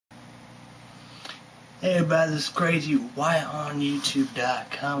Hey everybody, this is CrazyWyatt on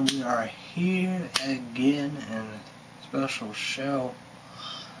YouTube.com. We are here again in a special show.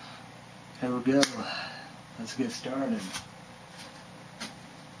 Here we go. Let's get started.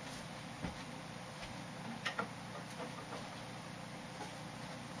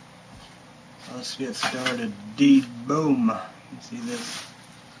 Let's get started. Boom. You see this?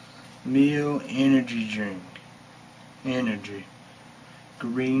 Mio Energy Drink. Energy.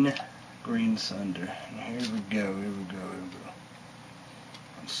 Green Thunder. Here we go.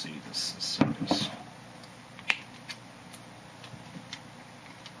 Let's see this.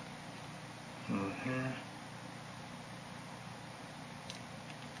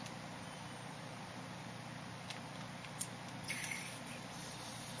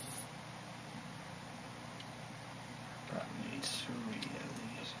 Probably need 3 of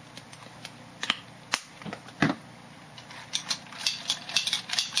these.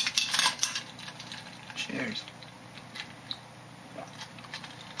 Cheers.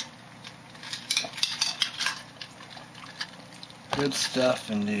 Good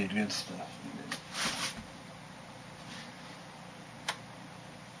stuff indeed, good stuff indeed.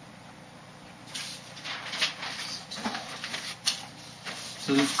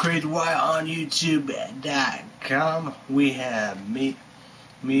 So this is CrazyWyatt on YouTube.com. We have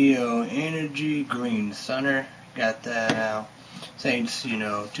Mio Energy Green Thunder. Got that out. Thanks,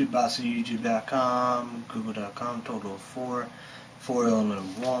 2 bots at YouTube.com, Google.com, total of 4. 4 element of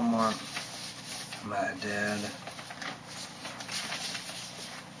Walmart. My dad.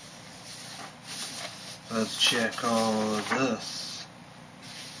 Let's check all of this.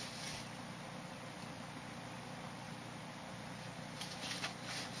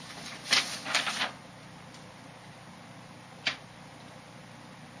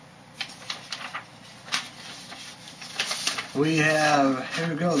 We have, here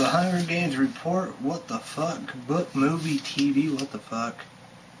we go, the Hunger Games report. What the fuck? Book, movie, TV, what the fuck?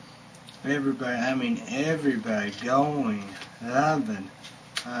 Everybody going, loving.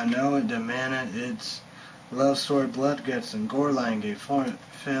 I know it, demand it. It's love story, blood, guts, and gore line gay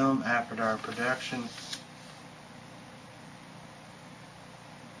film, After Dark production.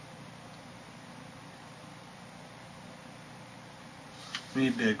 Me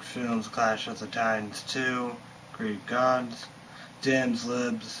big films, Clash of the Titans 2. Greek gods, Dems,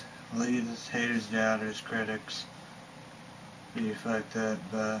 libs, leaders, haters, doubters, critics, beef like that,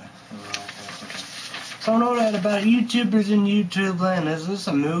 but so I know that about YouTubers in YouTube land. Is this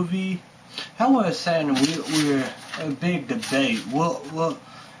a movie? How was saying we're a big debate. Well,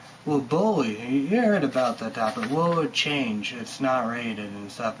 bully. You heard about that topic. Will it change? It's not rated and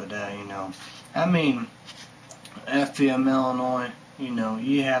stuff like that. FBM Illinois.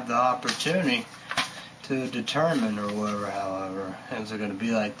 You have the opportunity to determine or whatever, however, is it going to be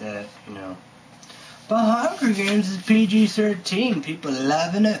like that, But Hunger Games is PG-13. People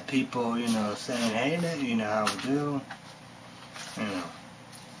loving it. People, saying hate it. How we do.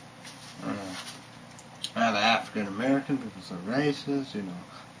 I have African American people so racist.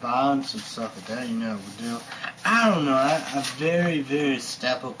 Violence and stuff like that. How we do. I don't know. I'm very, very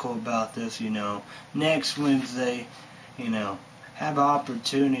skeptical about this. Next Wednesday, have an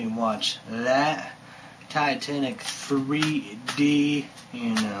opportunity to watch that. Titanic 3D,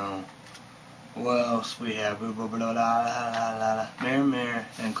 what else we have? Mirror,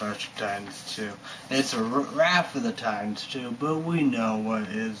 and Clash of Titans 2. It's a Wrath of the Titans 2, but we know what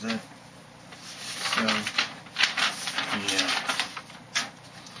is it. So, yeah.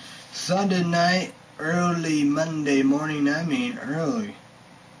 Sunday night, early Monday morning, early.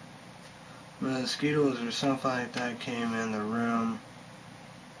 Mosquitoes or something like that came in the room.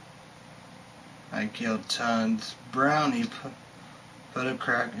 I killed tons. Brownie put a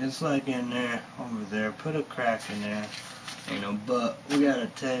crack. It's like in there, over there. Put a crack in there. But we got a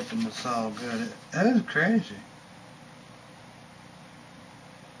tape and it's all good. That is crazy.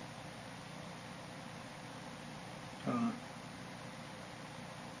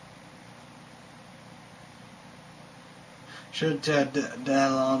 Should have done that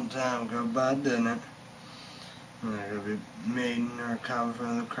a long time ago, but I didn't. It'll be made or covered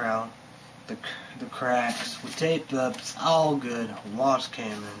from the crowd. The cracks were taped up. It's all good. Wasp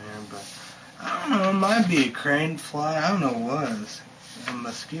came in here, but I don't know. It might be a crane fly. I don't know what it is. A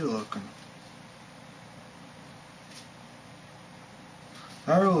mosquito looking.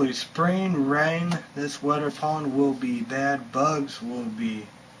 Early spring rain. This weather pond will be bad. Bugs will be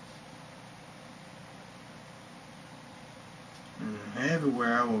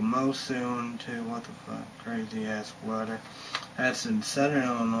everywhere. I will mow soon too. What the fuck? Crazy ass weather. That's in Southern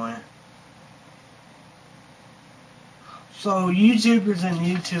Illinois. So YouTubers and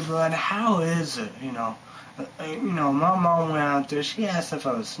YouTuber, how is it, my mom went out there, she asked if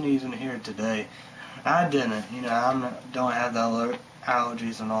I was sneezing here today. I didn't, don't have the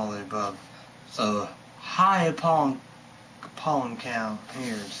allergies and all the above. So, high pollen count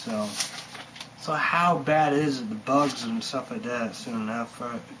here, so how bad is it, the bugs and stuff like that, soon enough,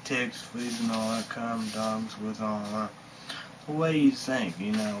 ticks, fleas and all that come, dogs with all that. So what do you think,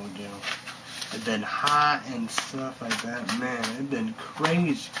 It's been hot and stuff like that, man, it's been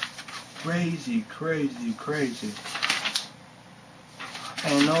crazy.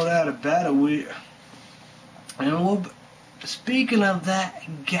 And no doubt about it, speaking of that,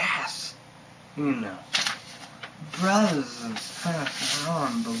 gas, brothers and sisters are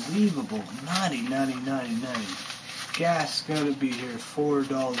unbelievable. 90. Gas gotta be here, $4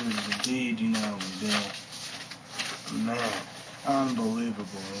 a deed, we do. Man, unbelievable,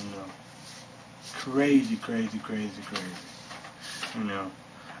 Crazy.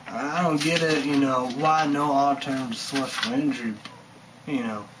 I don't get it, why no alternative source of energy, we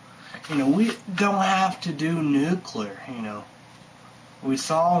don't have to do nuclear, We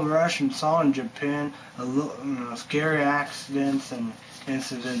saw in Russia and saw in Japan scary accidents and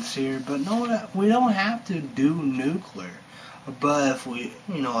incidents here, but no, we don't have to do nuclear. But if we,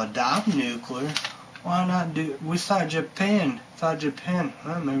 adopt nuclear, why not do? We saw Japan,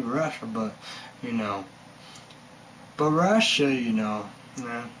 well, maybe Russia, but Russia, I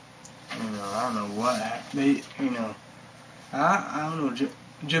don't know what they, I don't know.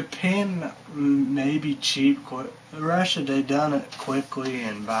 Japan may be cheap. Russia, they done it quickly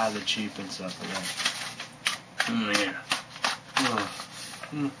and buy the cheap and stuff like that. Yeah.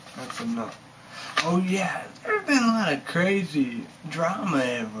 That's enough. Oh yeah, there's been a lot of crazy drama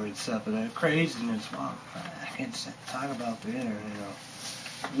ever and stuff like that. Craziness. Well, I can't talk about the internet,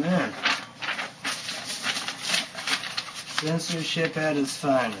 Man. Censorship at its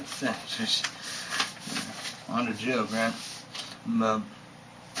finest. Censorship. On a joke, right?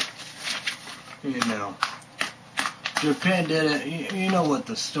 Japan did it. You know what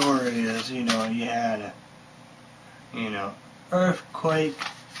the story is. You had a, earthquake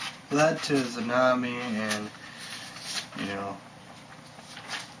led to a tsunami and,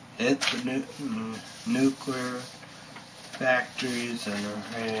 hit the nuclear factories and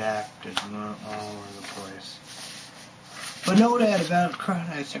reactors all over the place. But no doubt about it,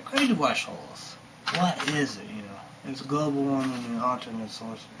 it's a CrazyWyatt holes. What is it, It's global warming and alternate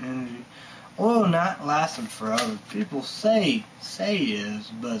source of energy. Oil not lasting forever. People say is,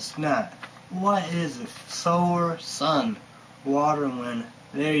 but it's not. What is it? Solar, sun, water, and wind.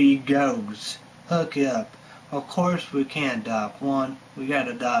 There you goes. Hook it up. Of course we can't adopt one. We gotta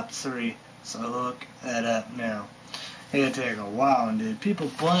adopt three. So hook that up now. It'll take a while, and dude.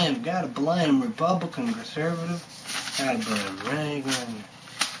 People gotta blame Republican, conservative. Gotta blame Reagan.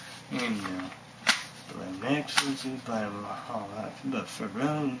 Blame Nixon, blame all that. But for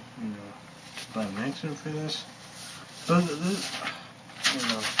them, blame Nixon for this. But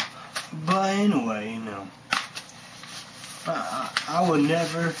But anyway, I would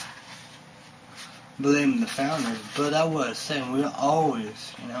never blame the founders, but I was saying we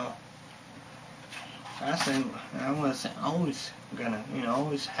always, I was saying always gonna,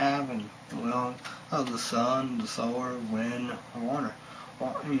 always have and will of the sun, the solar, wind, water.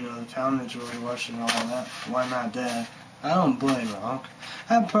 Well, the founders really rushing all that. Why not that? I don't blame them.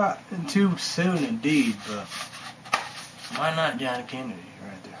 I'm probably too soon indeed, but why not John Kennedy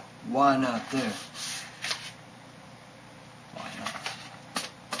right there? Why not there? Why not?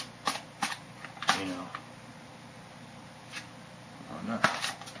 Why not?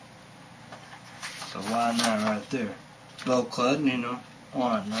 So why not right there? Bill Clinton,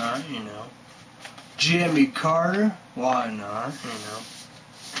 why not, Jimmy Carter, why not,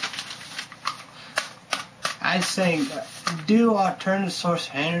 I think, do alternative source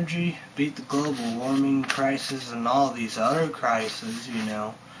of energy beat the global warming crisis and all these other crises,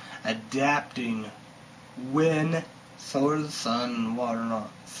 adapting wind, solar, the sun, and water, and all.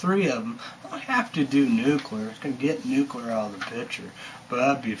 Three of them. Don't have to do nuclear. It's going to get nuclear out of the picture.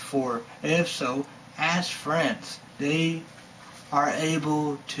 But before, if so, ask France. They are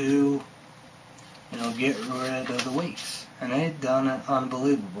able to, get rid of the waste. And they've done it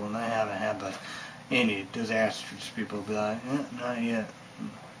unbelievable. And they haven't had but any disasters. People will be like, not yet.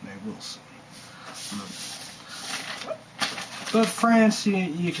 They will see. But France,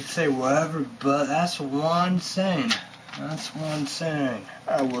 you could say whatever, but that's one thing. That's one thing.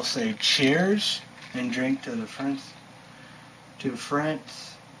 I will say cheers and drink to the French. To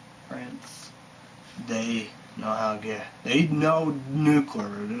France. They know how to get. They know nuclear.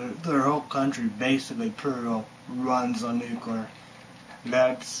 Their whole country basically pretty well runs on nuclear.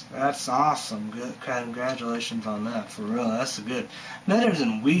 That's awesome. Good, congratulations on that. For real, that's good. Better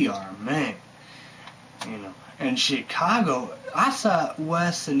than we are, man. You know. And Chicago, I saw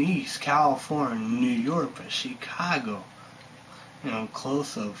West and East, California, New York, but Chicago, you know,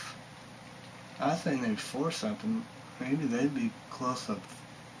 close of. I think they'd force something. Maybe they'd be close of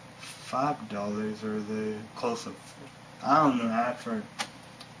 $5, or the close of. I don't know. I've heard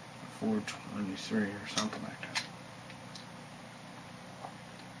 423 or something like that.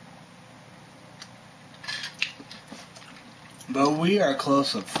 But we are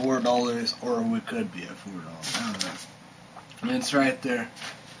close at $4, or we could be at $4. I don't know. And it's right there.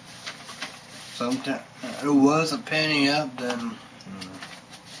 Sometimes it was a penny up, then.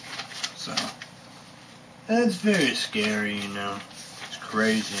 So it's very scary, you know. It's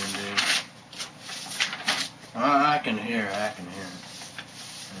crazy, indeed. I can hear it.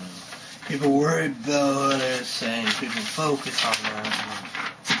 People worry about what they're saying. People focus on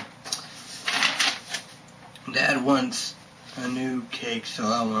that. Dad wants a new cake, so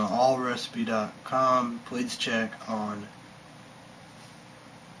I went on allrecipe.com. Please check on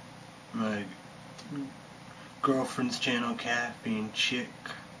my girlfriend's channel, Caffeine Chick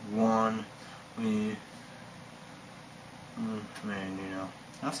 1. Man, you know,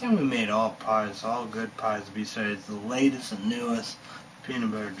 I think we made all pies, all good pies, besides the latest and newest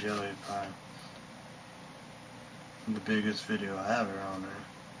peanut butter jelly pie. The biggest video ever on there.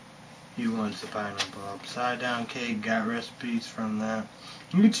 He wants the pineapple upside down cake. Got recipes from that.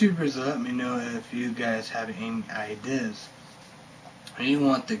 YouTubers, let me know if you guys have any ideas. You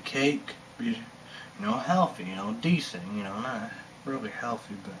want the cake be, you know, healthy, you know, decent, you know, not really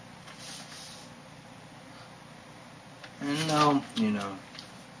healthy, but and you know,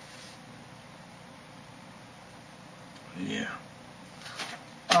 yeah.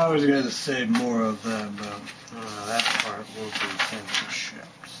 I was going to say more of that, but that part will be censorship,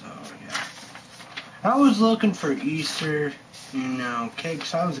 so yeah. I was looking for Easter, you know,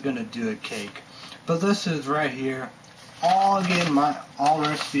 cakes. I was going to do a cake, but this is right here. All again, my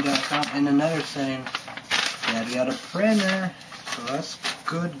allrecipe.com, and another thing, Daddy got a printer, so that's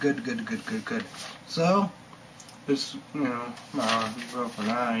good. So, this, you know, my girlfriend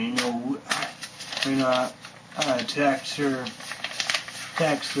and I text her,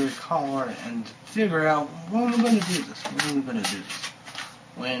 call her, and figure out when we're going to do this.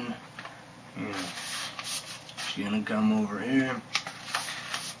 When, you know, she's going to come over here.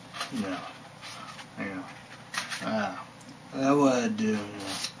 That's what I do.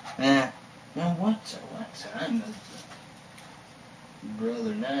 Well, what time is it?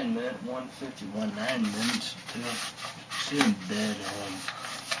 Brother, 9 minutes, 1:51, 9 minutes till she's in bed.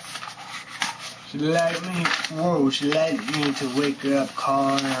 She liked me to wake her up,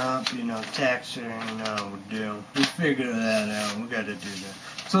 call her up, you know, text her, you know, we figured that out. We got to do that.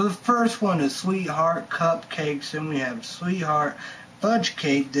 So the first one is Sweetheart Cupcakes, and we have Sweetheart Fudge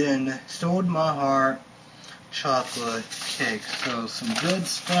Cake, then Stole My Heart Chocolate Cake. So some good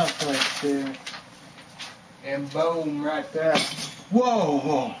stuff right there. And boom, right there.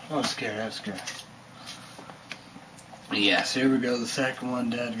 Whoa. I was scared. Yes, here we go. The second one,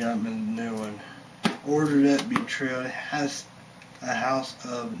 Dad got me the new one. Ordered it, be true. It has a House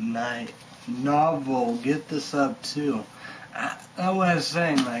of Night novel. Get this up too. I was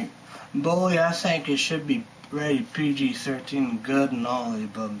saying, like, Bully, I think it should be rated PG-13, good and all the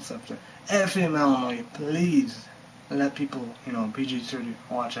above and stuff. FML only, please let people, you know, PG-13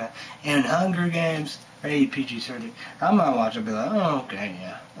 watch that. And Hunger Games, rated PG-13. I might watch it and be like, oh, okay,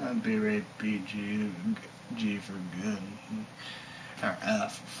 yeah, that'd be rated PG, G for good, or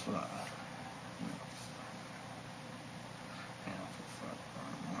F for fuck.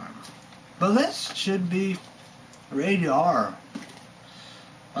 But this should be rated R.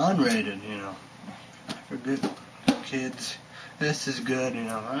 Unrated, you know. For good kids. This is good, you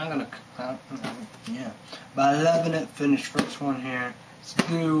know. I'm gonna, yeah. By 11 it finished first one here. It's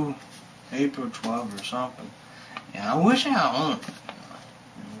due April 12th or something. Yeah, I wish I owned it.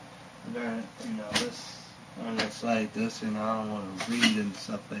 You know, this, when it's like this, you know, I don't want to read and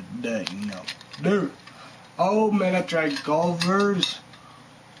stuff like that, you know. Dude. Oh, man, I tried Culver's.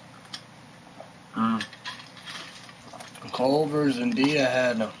 Culver's and Dia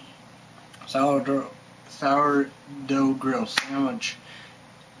had a sourdough grill sandwich,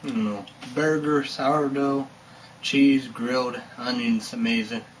 you know, burger, sourdough, cheese, grilled onions,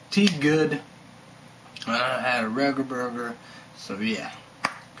 amazing. Tea good. I had a regular burger, so yeah.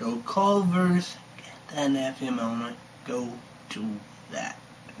 Go Culver's, get that FM on it, go to that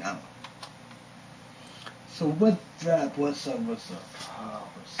now. So what's up? What's up? What's up? Oh,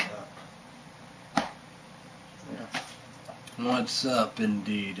 what's up? Yeah. What's up,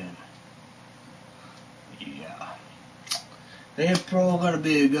 indeed? And yeah. April gonna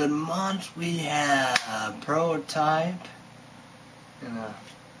be a good month. We have prototype.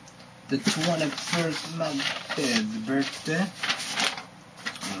 The 21st, my dad's birthday.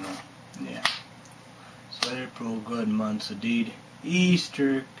 Yeah. So April, good months indeed.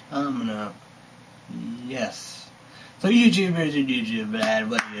 Easter coming up. Yes. So YouTubers and YouTube, lad,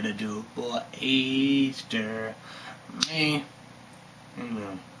 what are you gonna do for Easter? Me,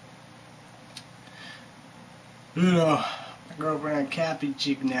 my girlfriend Cappy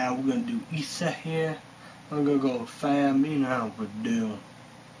Chick now, we're gonna do Easter here. We're gonna go with fam, you know how we do.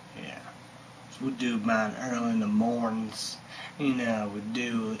 Yeah. So we'll do mine early in the mornings. You know how we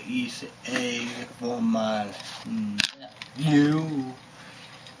do Easter egg for my nephew.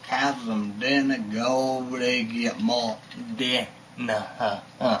 Have them dinner, go over there, get more dinner.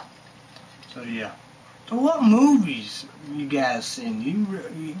 So yeah. So what movies you guys seen?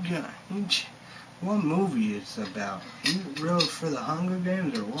 What movie is it about? You really for the Hunger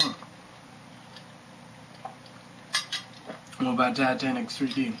Games or what? What about Titanic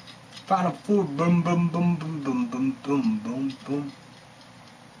 3D? Final Four, boom, boom, boom, boom, boom, boom, boom, boom, boom.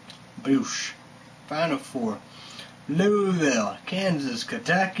 Boosh. Final Four. Louisville, Kansas,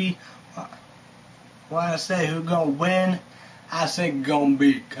 Kentucky. Why I say who gonna win? I say gonna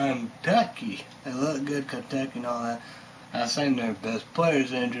be Kentucky. They look good, Kentucky and all that. I think their best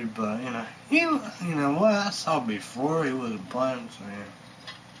player's injured, but you know what? I saw before he wasn't playing, so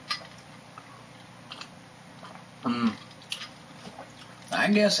yeah.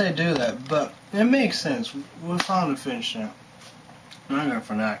 I guess they do that, but it makes sense. We're trying to finish now. I'm going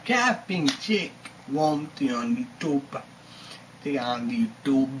for now. Capping Chick. On YouTube. They on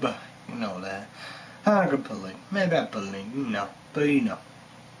YouTube. You know that. I could put a link. Maybe I put a link. But you know.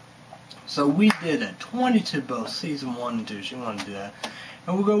 So we did a 22 both season 1 and 2. She wanted to do that.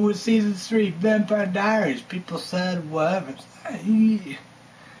 And we'll go with season 3, Vampire Diaries. People said whatever.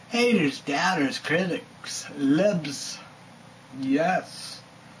 Haters, doubters, critics, libs. Yes.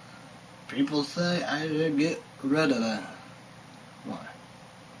 People say I should get rid of that. Why?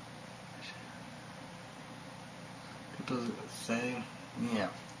 People say, yeah,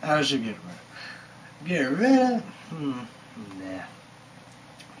 I should get rid of it. Get rid of it? Nah.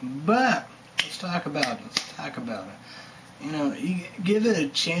 But, let's talk about it. You give it a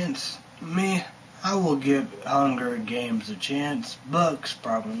chance. Me, I will give Hunger Games a chance. Books,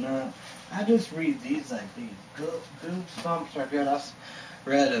 probably not. I just read these like these. Goosebumps are good. I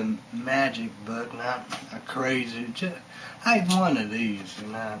read a magic book, not a crazy. Just like one of these,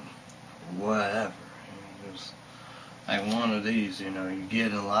 whatever. Just like one of these, you get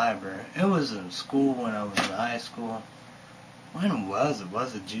in the library. It was in school when I was in high school. When was it?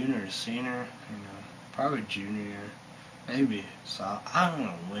 Was it junior or senior? Probably junior year. Maybe. So I don't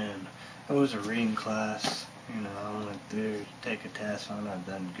know when. It was a reading class. I went through to take a test on it. I've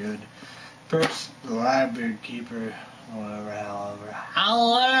done good. First, the library keeper, however,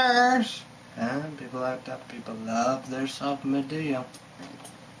 people like that. People love their self-media.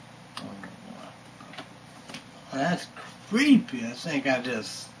 That's creepy. I think I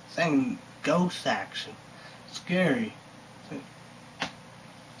just think ghost action. Scary.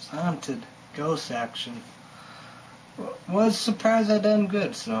 It's haunted. Ghost action. Was surprised I done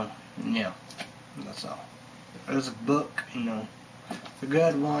good, so yeah. That's all. There's a book, a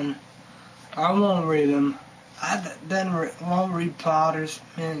good one. I won't read them. Won't read Potters.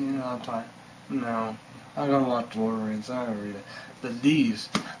 Man, I'm fine. No. I'm gonna watch Lord of the Rings. I'm gonna read it. But these.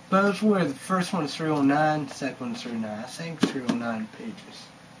 Both were the first one is 309, the second one is 309. I think 309 pages.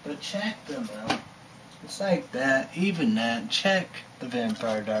 But check them out. It's like that, even that. Check the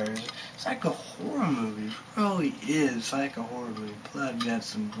Vampire Diaries. It's like a horror movie. It really is. It's like a horror movie. Blood,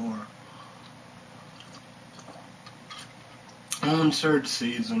 guts, and gore. On third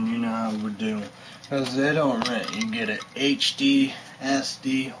season, you know how we're doing. Because they don't rent. You get it HD,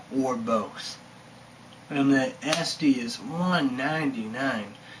 SD, or both. And the SD is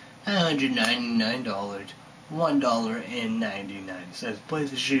 $199. $199. $1.99.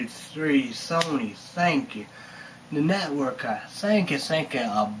 PlayStation 3, Sony, thank you. The network, thank you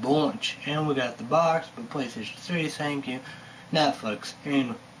a bunch. And we got the box, but PlayStation 3, thank you. Netflix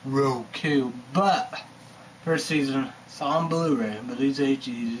and Roku. But first season, it's on Blu-ray, but these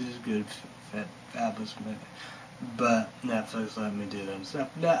HDs is good, fabulous movie. But Netflix let me do that and stuff.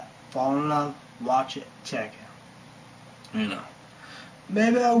 Fall in love, watch it, check it.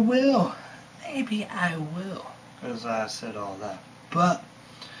 Maybe I will. Maybe I will. Because I said all that. But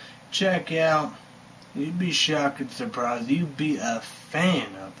check out You'd be shocked and surprised. You'd be a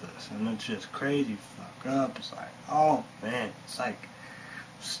fan of this, and it's just crazy fuck up. It's like, oh man, it's like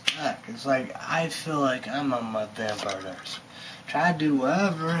stuck. It's like I feel like I'm on my vampire nurse. Try to do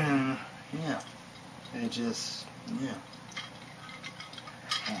whatever, and yeah, it just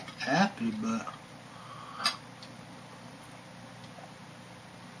happy, but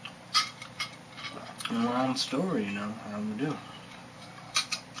long story, I would do.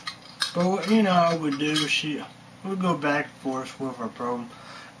 But what I would do, we'd go back and forth with our program.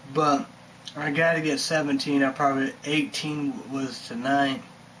 But I got to get 17. I probably 18 was tonight.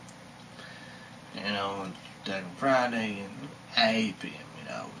 That Friday and at 8 p.m.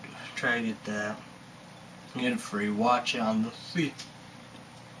 We'd try to get that. Get it free. Watch it on the CW.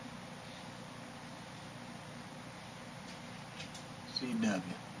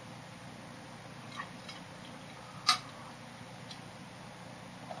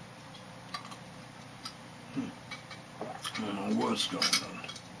 I don't know what's going on.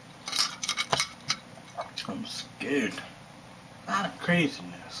 I'm scared. A lot of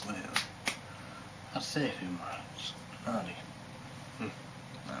craziness lately. I'll say a few months. Naughty.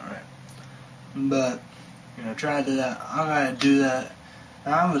 Alright. But, try to do that. I gotta do that.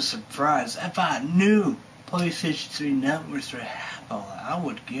 I was surprised. If I knew PlayStation 3 networks would have all that, I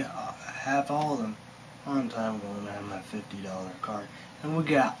would have all of them. One time ago when I had my $50 card. And we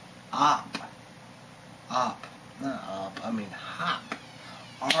got Hop.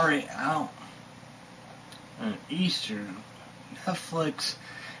 Already out. And Easter. Netflix.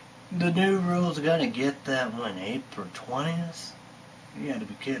 The new rule's gonna get that when April 20th? You gotta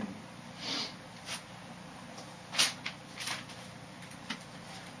be kidding.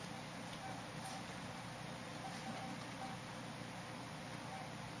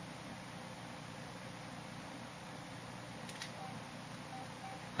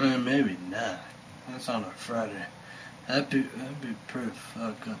 Maybe not. That's on a Friday. That'd be pretty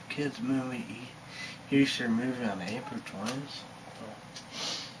fucked up. Kids movie, Easter movie on April 20th.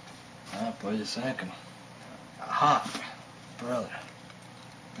 What are you thinking? Hot, brother.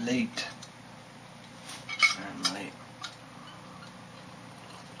 Late. I'm late.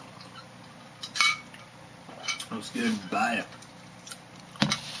 Let's go buy it.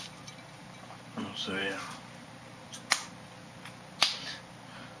 So yeah.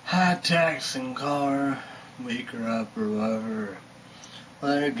 High taxing car, wake her up or whatever.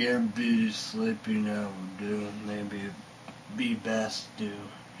 Let her get her beauty sleep, we'll do. Maybe be best to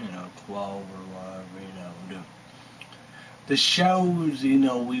 12 or whatever, we'll do. The shows,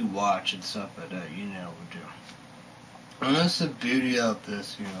 we watch and stuff like that, we do. And that's the beauty of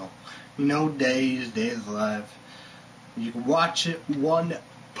this, Days of Life. You can watch it 1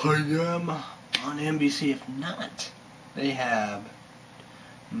 p.m. on NBC. If not, they have,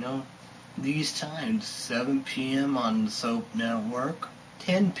 these times, 7 p.m. on the Soap Network,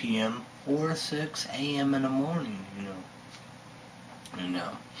 10 p.m. or 6 a.m. in the morning, you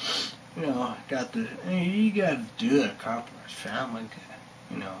gotta do that, compromise. Family,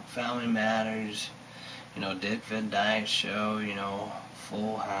 Family Matters, Dick Van Dyke Show,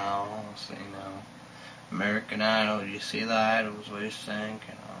 Full House, American Idol. You see the Idols, what do you think,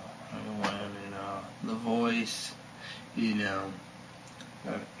 The Voice,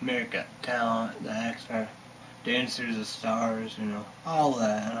 American Talent, the X-Factor, Dancers of Stars, all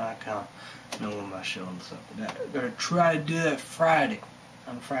that, and I kind of know what my show and stuff like that. I'm gonna try to do that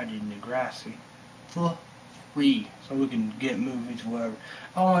on Friday in Degrassi, for free, so we can get movies, whatever.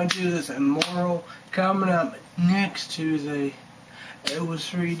 I want to do this Immortal coming up next Tuesday. It was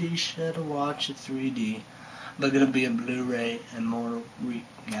 3D, should have watched it 3D, but gonna be a Blu-ray Immortal week,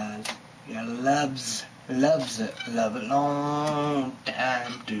 guys. Yeah, loves it, love it long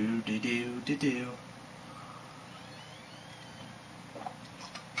time, do.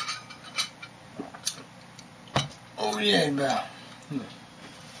 Oh yeah, bro.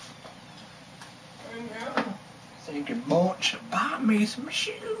 Thinking, boy, should buy me some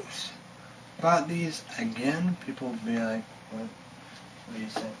shoes. Bought these again, people will be like, what are you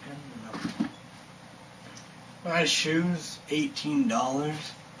thinking? My shoes,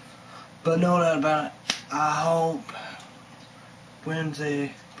 $18. But know that about it. I hope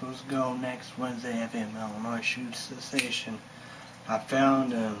Wednesday, supposed to go next Wednesday, FM Illinois Shoot Sensation. I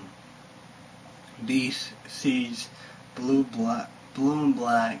found BC's blue and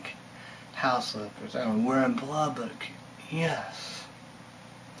black house slippers. I'm wearing public. Yes.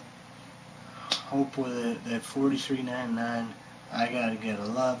 Hope with it, they're $43.99. I gotta get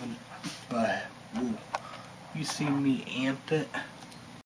 11. But, ooh, you see me amp it.